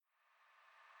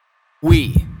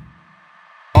We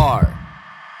are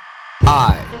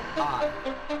I.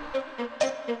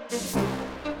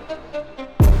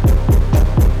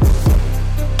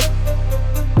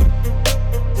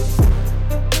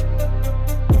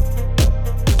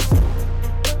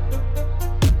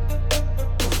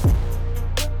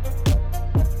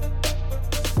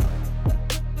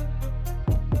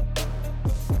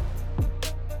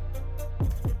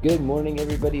 Good morning,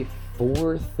 everybody.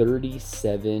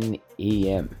 4:37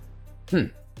 a.m.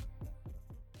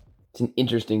 It's an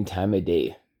interesting time of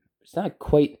day. It's not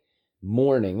quite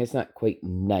morning. It's not quite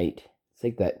night. It's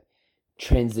like that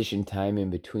transition time in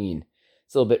between.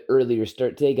 It's a little bit earlier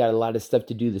start today. Got a lot of stuff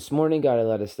to do this morning. Got a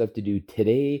lot of stuff to do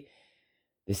today,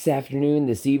 this afternoon,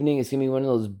 this evening. It's going to be one of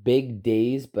those big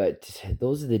days, but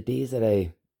those are the days that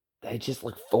I just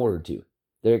look forward to.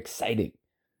 They're exciting.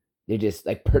 They're just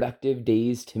like productive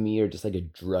days to me are just like a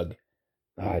drug.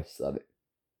 Oh, I just love it.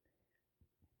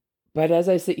 But as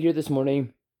I sit here this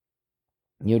morning,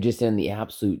 just in the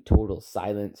absolute total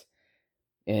silence,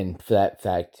 and for that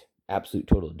fact, absolute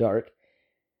total dark,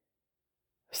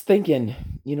 I was thinking,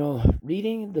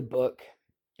 reading the book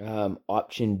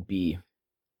Option B,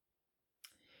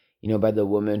 by the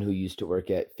woman who used to work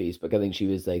at Facebook. I think she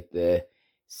was like the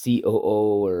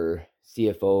COO or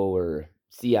CFO or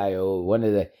CIO, one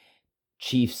of the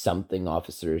chief something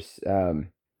officers.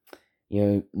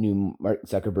 Knew Mark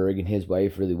Zuckerberg and his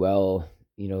wife really well.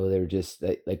 They were just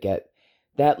like at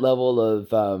that level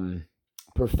of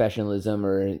professionalism,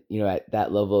 or at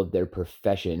that level of their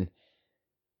profession.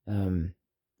 When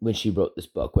she wrote this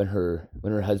book, when her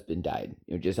husband died,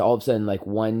 just all of a sudden, like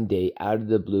one day out of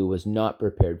the blue, was not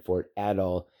prepared for it at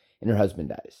all, and her husband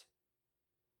dies.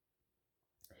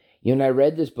 And I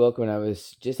read this book when I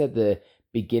was just at the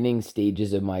beginning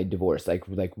stages of my divorce, like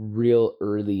real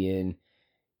early in,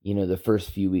 the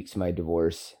first few weeks of my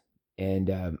divorce.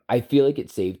 And I feel like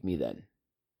it saved me then.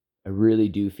 I really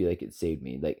do feel like it saved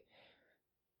me. Like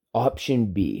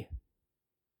Option B,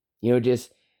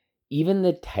 just even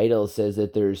the title says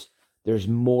that there's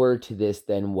more to this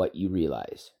than what you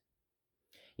realize.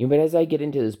 But as I get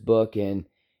into this book and,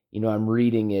 I'm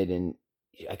reading it, and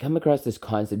I come across this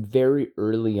concept very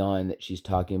early on that she's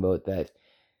talking about, that,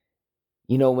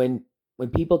 when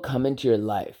people come into your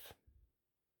life,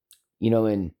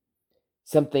 and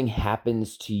something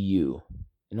happens to you,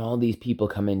 and all these people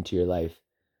come into your life,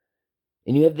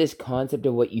 and you have this concept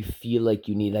of what you feel like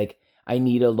you need. Like, I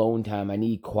need alone time, I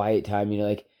need quiet time,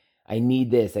 like, I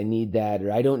need this, I need that,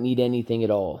 or I don't need anything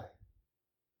at all.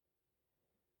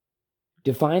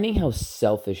 Defining how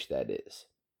selfish that is.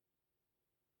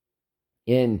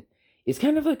 And it's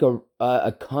kind of like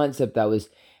a concept that was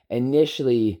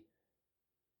initially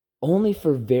only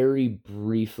for very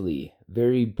brief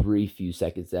few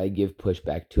seconds that I give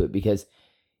pushback to it, because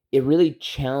it really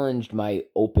challenged my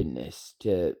openness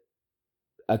to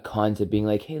a concept being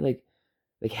like, hey, like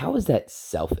how is that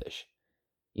selfish?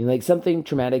 Like something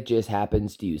traumatic just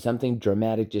happens to you, something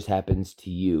dramatic just happens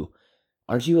to you.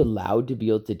 Aren't you allowed to be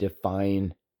able to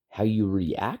define how you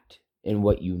react and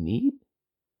what you need?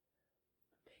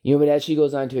 But as she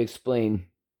goes on to explain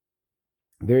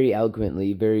very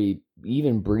eloquently, very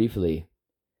even briefly,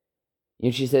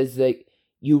 she says, like,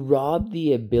 you rob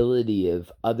the ability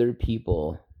of other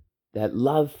people that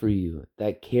love for you,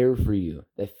 that care for you,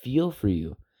 that feel for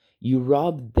you. You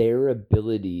rob their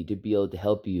ability to be able to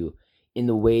help you in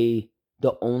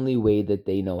the only way that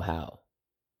they know how.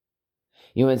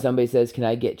 When somebody says, can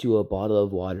I get you a bottle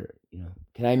of water?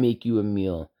 Can I make you a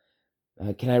meal?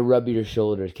 Can I rub your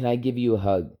shoulders? Can I give you a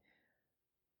hug?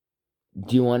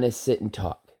 Do you want to sit and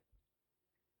talk?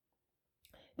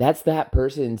 That's that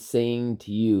person saying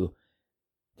to you,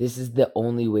 this is the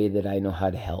only way that I know how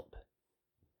to help.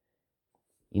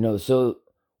 So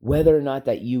whether or not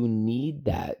that you need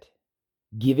that,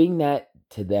 giving that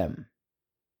to them,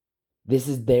 this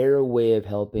is their way of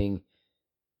helping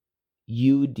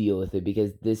you deal with it,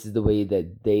 because this is the way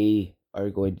that they are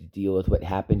going to deal with what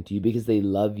happened to you, because they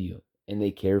love you and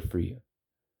they care for you.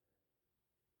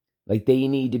 Like, they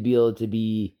need to be able to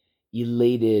be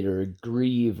elated or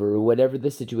grieve or whatever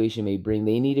the situation may bring.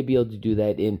 They need to be able to do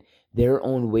that in their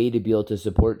own way to be able to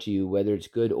support you, whether it's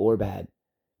good or bad.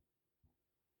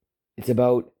 It's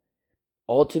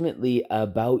ultimately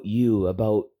about you,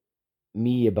 about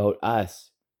me, about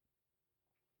us,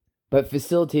 but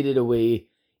facilitated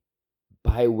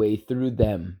by way through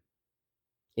them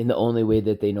in the only way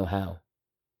that they know how.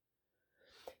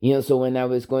 So when I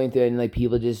was going through it, and like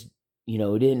people just,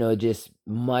 didn't know, just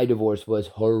my divorce was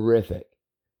horrific.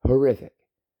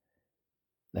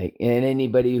 Like, and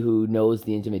anybody who knows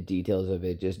the intimate details of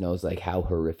it just knows like how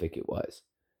horrific it was.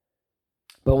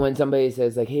 But when somebody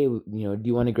says like, hey, do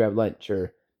you want to grab lunch, or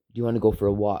do you want to go for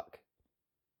a walk?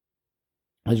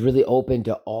 I was really open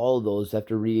to all those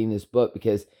after reading this book,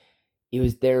 because it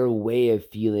was their way of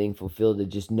feeling fulfilled,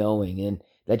 and just knowing, and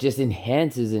that just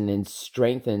enhances and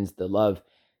strengthens the love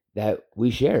that we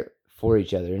share for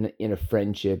each other in a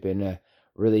friendship, in a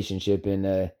relationship,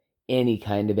 in any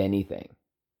kind of anything.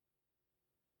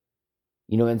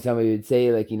 And somebody would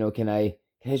say like, can I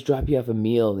just drop you off a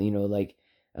meal? Like,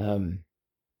 can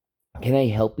I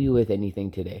help you with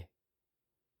anything today?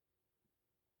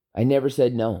 I never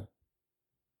said no,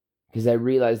 because I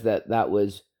realized that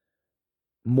was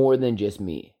more than just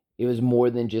me. It was more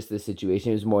than just the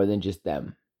situation. It was more than just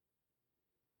them.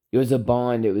 It was a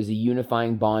bond. It was a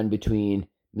unifying bond between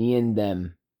me and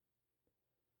them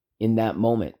in that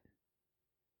moment.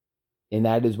 And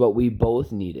that is what we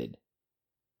both needed.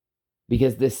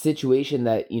 Because the situation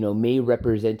that, may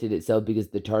represented itself because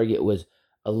the target was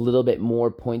a little bit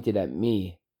more pointed at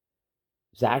me,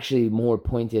 was actually more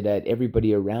pointed at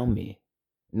everybody around me.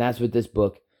 And that's what this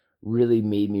book really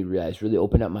made me realize, really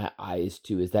opened up my eyes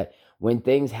to, is that when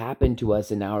things happen to us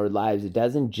in our lives, it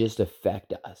doesn't just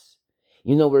affect us.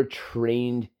 We're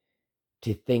trained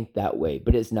to think that way,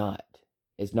 but it's not.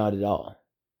 It's not at all.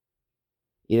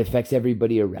 It affects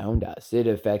everybody around us. It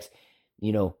affects,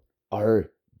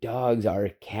 our dogs, our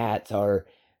cats, our,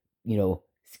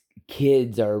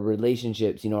 kids, our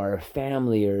relationships, our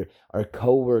family, or our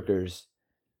coworkers,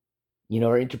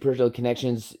 our interpersonal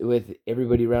connections with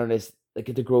everybody around us, like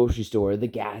at the grocery store, the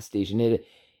gas station. It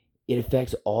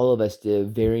affects all of us to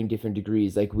varying different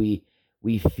degrees. Like we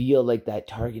feel like that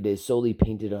target is solely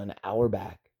painted on our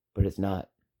back, but it's not.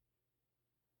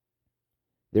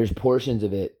 There's portions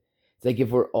of it. It's like if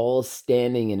we're all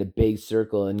standing in a big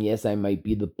circle, and yes, I might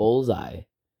be the bullseye,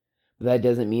 but that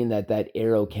doesn't mean that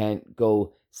arrow can't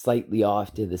go slightly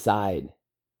off to the side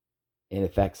and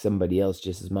affect somebody else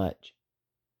just as much.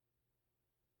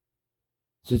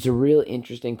 So it's a real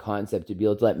interesting concept to be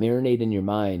able to let marinate in your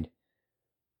mind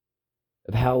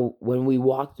of how when we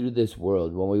walk through this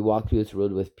world,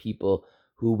 with people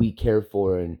who we care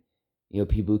for, and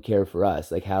people who care for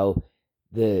us, like how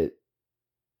the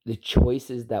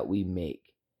choices that we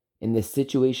make and the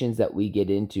situations that we get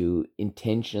into,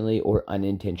 intentionally or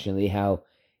unintentionally, how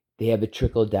they have a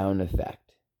trickle down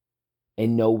effect.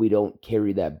 And no, we don't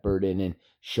carry that burden and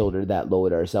shoulder that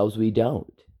load ourselves. We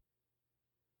don't.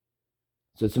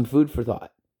 So it's some food for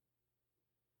thought.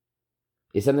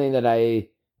 It's something that I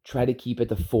try to keep at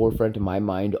the forefront of my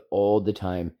mind all the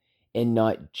time, and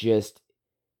not just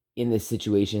in the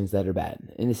situations that are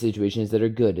bad, in the situations that are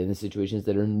good, in the situations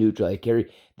that are neutral. I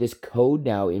carry this code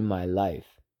now in my life.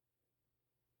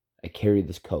 I carry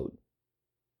this code.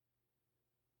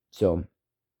 So,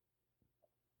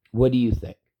 what do you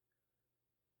think?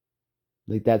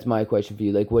 Like, that's my question for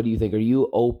you. Like, what do you think? Are you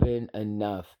open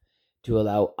enough to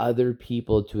allow other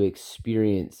people to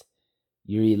experience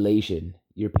your elation,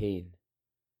 your pain?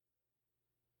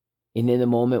 And in the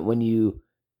moment when you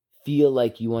feel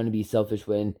like you want to be selfish,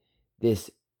 when this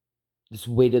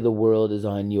weight of the world is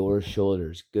on your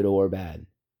shoulders, good or bad,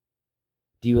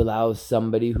 do you allow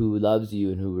somebody who loves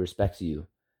you and who respects you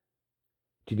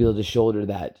to be able to shoulder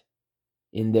that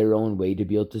in their own way, to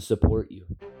be able to support you?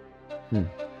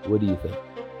 What do you think?